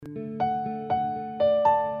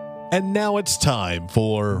And now it's time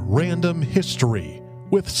for Random History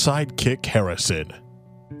with Sidekick Harrison.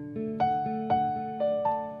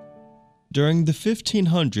 During the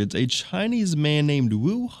 1500s, a Chinese man named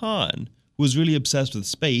Wu Han, who was really obsessed with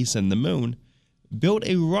space and the moon, built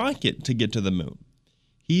a rocket to get to the moon.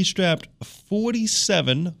 He strapped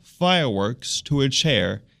 47 fireworks to a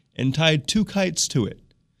chair and tied 2 kites to it.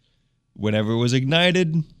 Whenever it was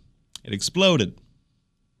ignited, it exploded.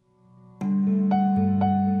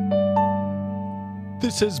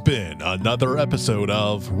 This has been another episode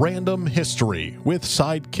of Random History with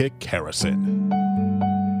Sidekick Harrison.